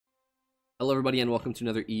Hello everybody and welcome to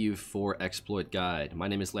another EU4 exploit guide. My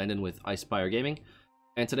name is Landon with Icefire Gaming,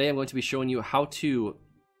 and today I'm going to be showing you how to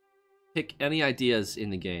pick any ideas in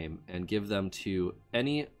the game and give them to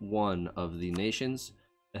any one of the nations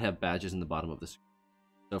that have badges in the bottom of the screen.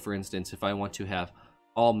 So for instance, if I want to have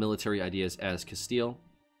all military ideas as Castile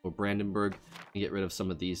or Brandenburg, and get rid of some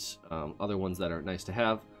of these other ones that are nice to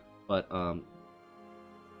have, but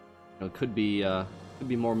could be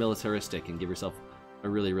more militaristic and give yourself a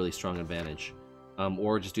really strong advantage,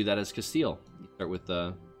 or just do that as Castile. You start with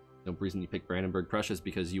the reason you pick Brandenburg Prussia is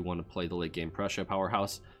because you want to play the late game Prussia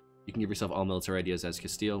powerhouse. You can give yourself all military ideas as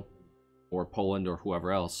Castile or Poland or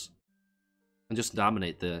whoever else, and just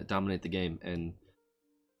dominate the game. And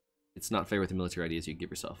it's not fair with the military ideas you give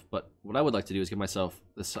yourself. But what I would like to do is give myself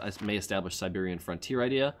this may establish Siberian frontier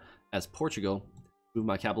idea as Portugal, move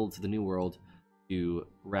my capital to the New World to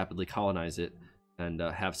rapidly colonize it, and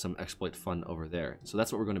have some exploit fun over there. So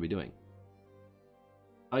that's what we're going to be doing.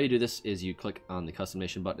 How you do this is you click on the custom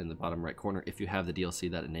nation button in the bottom right corner if you have the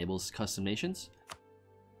DLC that enables custom nations,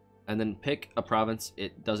 and then pick a province.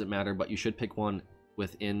 It doesn't matter, but you should pick one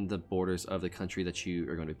within the borders of the country that you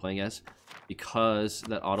are going to be playing as, because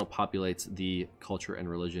that auto-populates the culture and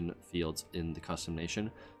religion fields in the custom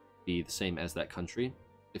nation be the same as that country.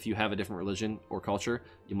 If you have a different religion or culture,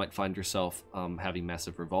 you might find yourself having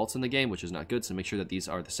massive revolts in the game, which is not good, so make sure that these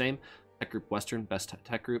are the same. Tech Group Western, best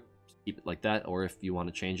tech group, keep it like that, or if you want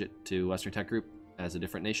to change it to Western Tech Group as a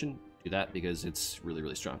different nation, do that because it's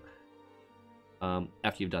really strong.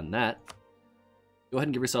 After you've done that, go ahead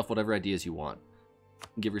and give yourself whatever ideas you want.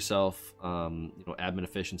 Give yourself, admin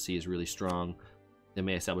efficiency is really strong. They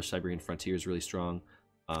may establish Siberian frontier is really strong.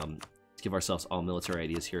 Let's give ourselves all military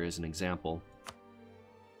ideas here as an example.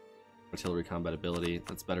 Artillery combat ability,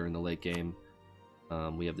 that's better in the late game.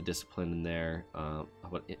 We have the discipline in there.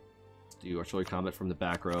 Let's do artillery combat from the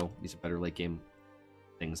back row. These are better late game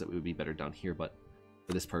things that would be better down here, but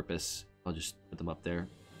for this purpose, I'll just put them up there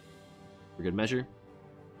for good measure.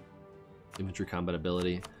 Infantry combat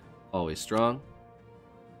ability, always strong.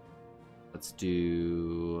 Let's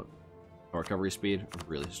do power recovery speed,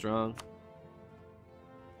 really strong.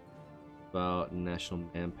 About national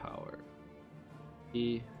manpower.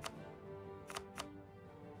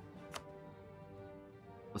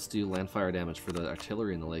 Let's do landfire damage for the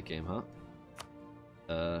artillery in the late game,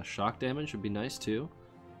 huh? Shock damage would be nice too.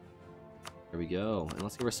 There we go. And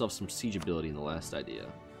let's give ourselves some siege ability in the last idea.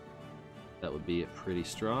 That would be pretty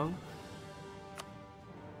strong.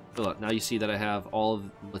 So now you see that I have all of the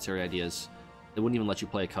military ideas. They wouldn't even let you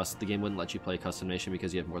play the game wouldn't let you play a custom nation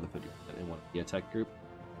because you have more than 50% in one tech group.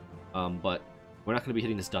 But we're not going to be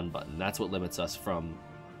hitting this done button. That's what limits us from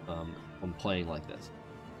playing like this.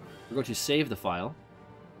 We're going to save the file.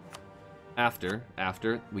 After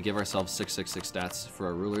we give ourselves 666 stats for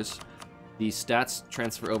our rulers. The stats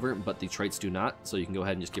transfer over, but the traits do not, so you can go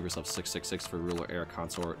ahead and just give yourself 666 for ruler, heir,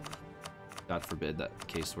 consort. God forbid that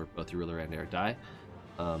case where both your ruler and heir die.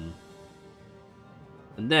 And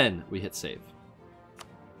then we hit save.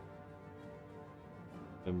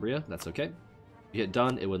 Umbria, that's okay. If you hit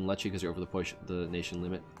done, it wouldn't let you because you're over the nation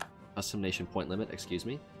limit, custom nation point limit, excuse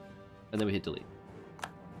me. And then we hit delete.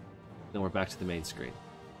 Then we're back to the main screen.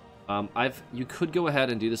 You could go ahead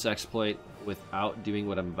and do this exploit without doing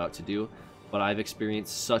what I'm about to do, but I've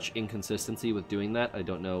experienced such inconsistency with doing that. I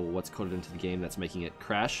don't know what's coded into the game that's making it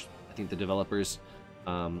crash. I think the developers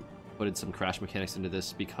put in some crash mechanics into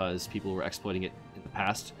this because people were exploiting it in the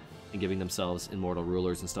past and giving themselves immortal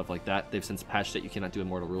rulers and stuff like that. They've since patched it. You cannot do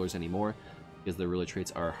immortal rulers anymore because the ruler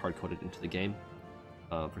traits are hard-coded into the game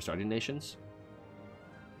for starting nations.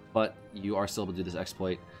 But you are still able to do this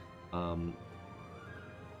exploit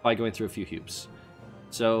by going through a few hoops.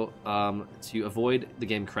 So to avoid the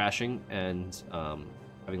game crashing and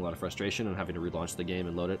having a lot of frustration and having to relaunch the game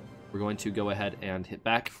and load it, we're going to go ahead and hit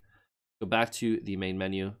back, go back to the main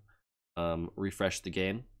menu, refresh the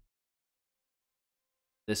game.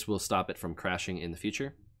 This will stop it from crashing in the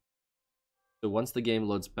future. So once the game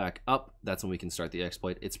loads back up, that's when we can start the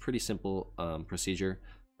exploit. It's pretty simple procedure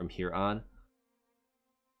from here on.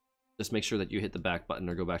 Just make sure that you hit the back button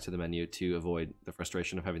or go back to the menu to avoid the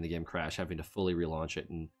frustration of having the game crash, having to fully relaunch it,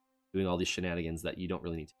 and doing all these shenanigans that you don't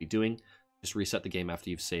really need to be doing. Just reset the game after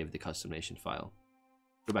you've saved the custom nation file.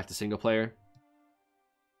 Go back to single player.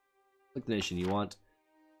 Click the nation you want.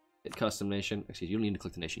 Hit custom nation. Excuse me, you don't need to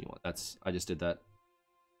click the nation you want. I just did that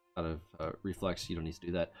out of reflex. You don't need to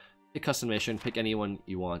do that. Hit custom nation. Pick anyone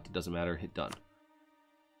you want. It doesn't matter. Hit done.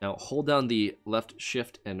 Now hold down the left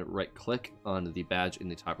shift and right click on the badge in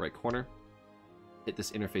the top right corner. Hit this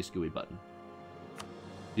interface GUI button.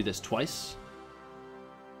 Do this twice.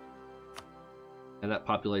 And that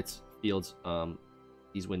populates fields,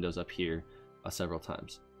 these windows up here, several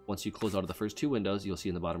times. Once you close out of the first 2 windows, you'll see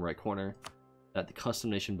in the bottom right corner that the custom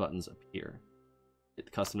nation buttons appear. Hit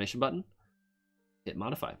the custom nation button, hit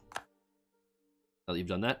modify. Now that you've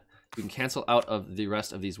done that, you can cancel out of the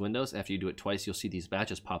rest of these windows. After you do it twice, you'll see these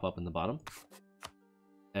badges pop up in the bottom.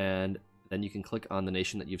 And then you can click on the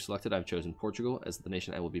nation that you've selected. I've chosen Portugal as the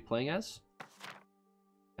nation I will be playing as.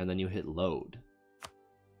 And then you hit load.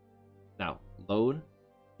 Now, load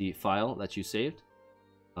the file that you saved.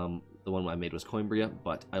 The one I made was Coimbria,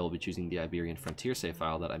 but I will be choosing the Iberian Frontier save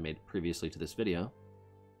file that I made previously to this video.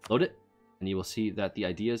 Load it, and you will see that the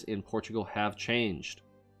ideas in Portugal have changed.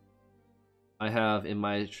 I have in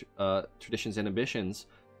my traditions and ambitions,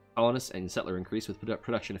 colonists and settler increase with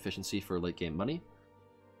production efficiency for late game money.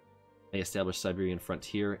 I established Siberian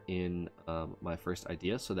frontier in my first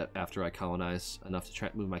idea, so that after I colonize enough to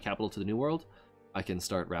move my capital to the New World, I can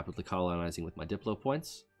start rapidly colonizing with my Diplo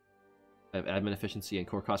points. I have admin efficiency and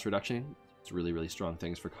core cost reduction. It's really, really strong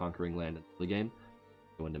things for conquering land in the game.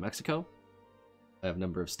 Go into Mexico. I have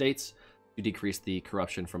number of states to decrease the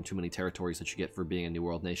corruption from too many territories that you get for being a New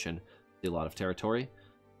World nation. A lot of territory.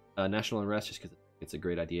 National unrest, just because it's a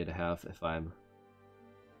great idea to have if I'm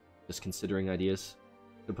just considering ideas.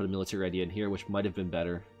 I'm gonna put a military idea in here, which might have been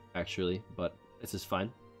better, actually, but this is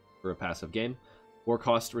fine for a passive game. War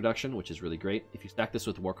cost reduction, which is really great. If you stack this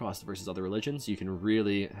with war cost versus other religions, you can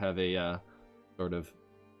really have a sort of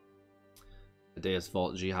a Deus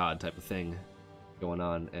Vult Jihad type of thing going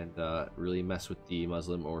on, and really mess with the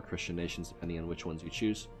Muslim or Christian nations, depending on which ones you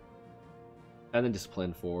choose. And then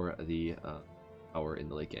discipline for the power in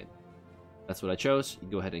the late game. That's what I chose. You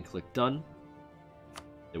go ahead and click done.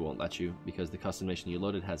 It won't let you because the custom nation you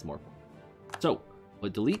loaded has more points. So,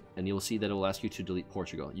 hit delete, and you'll see that it will ask you to delete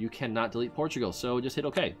Portugal. You cannot delete Portugal, so just hit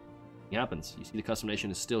OK. It happens. You see the custom nation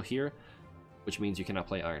is still here, which means you cannot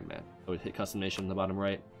play Ironman. So hit custom nation in the bottom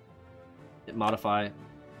right, hit modify,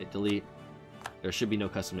 hit delete. There should be no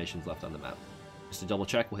custom nations left on the map. Just to double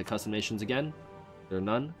check, we'll hit custom nations again. There are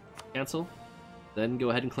none. Cancel. Then go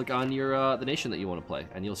ahead and click on your the nation that you want to play,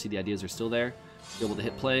 and you'll see the ideas are still there. You'll be able to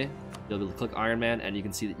hit play. You'll be able to click Ironman, and you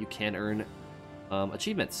can see that you can earn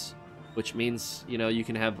achievements, which means you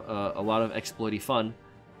can have a lot of exploity fun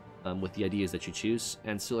with the ideas that you choose,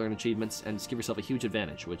 and still earn achievements, and just give yourself a huge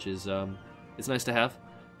advantage, which is it's nice to have.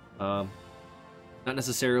 Not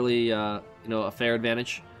necessarily a fair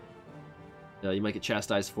advantage. You might get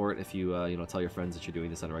chastised for it if you tell your friends that you're doing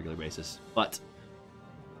this on a regular basis, but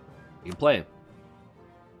you can play.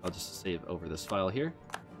 I'll just save over this file here.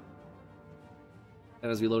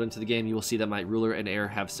 And as we load into the game, you will see that my ruler and heir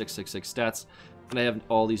have 666 stats, and I have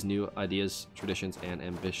all these new ideas, traditions, and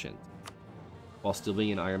ambitions, while still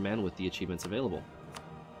being an Ironman with the achievements available.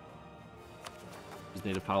 Use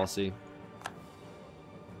native policy.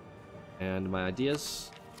 And my ideas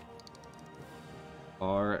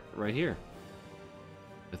are right here,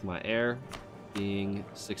 with my heir being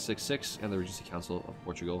 666 and the Regency Council of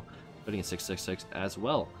Portugal putting in 666 as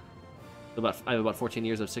well. So I have about 14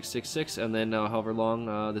 years of 666, and then however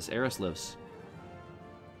long this heiress lives.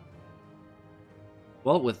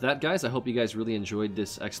 Well, with that, guys, I hope you guys really enjoyed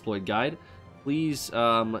this exploit guide. Please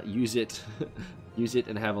use it, use it,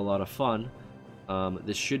 and have a lot of fun.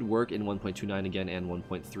 This should work in 1.29 again and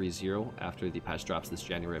 1.30 after the patch drops this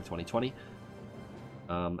January of 2020.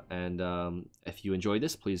 If you enjoyed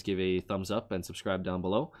this, please give a thumbs up and subscribe down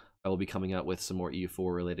below. I will be coming out with some more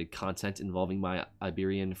EU4 related content involving my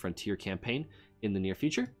Iberian Frontier campaign in the near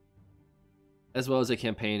future, as well as a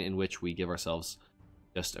campaign in which we give ourselves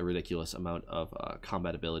just a ridiculous amount of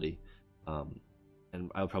combat ability.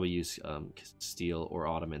 And I'll probably use Steel or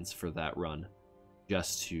Ottomans for that run,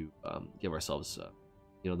 just to give ourselves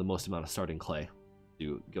the most amount of starting clay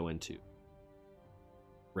to go into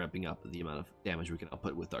ramping up the amount of damage we can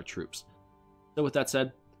output with our troops. So with that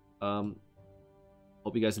said,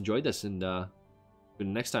 hope you guys enjoyed this, and tune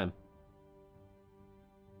in next time.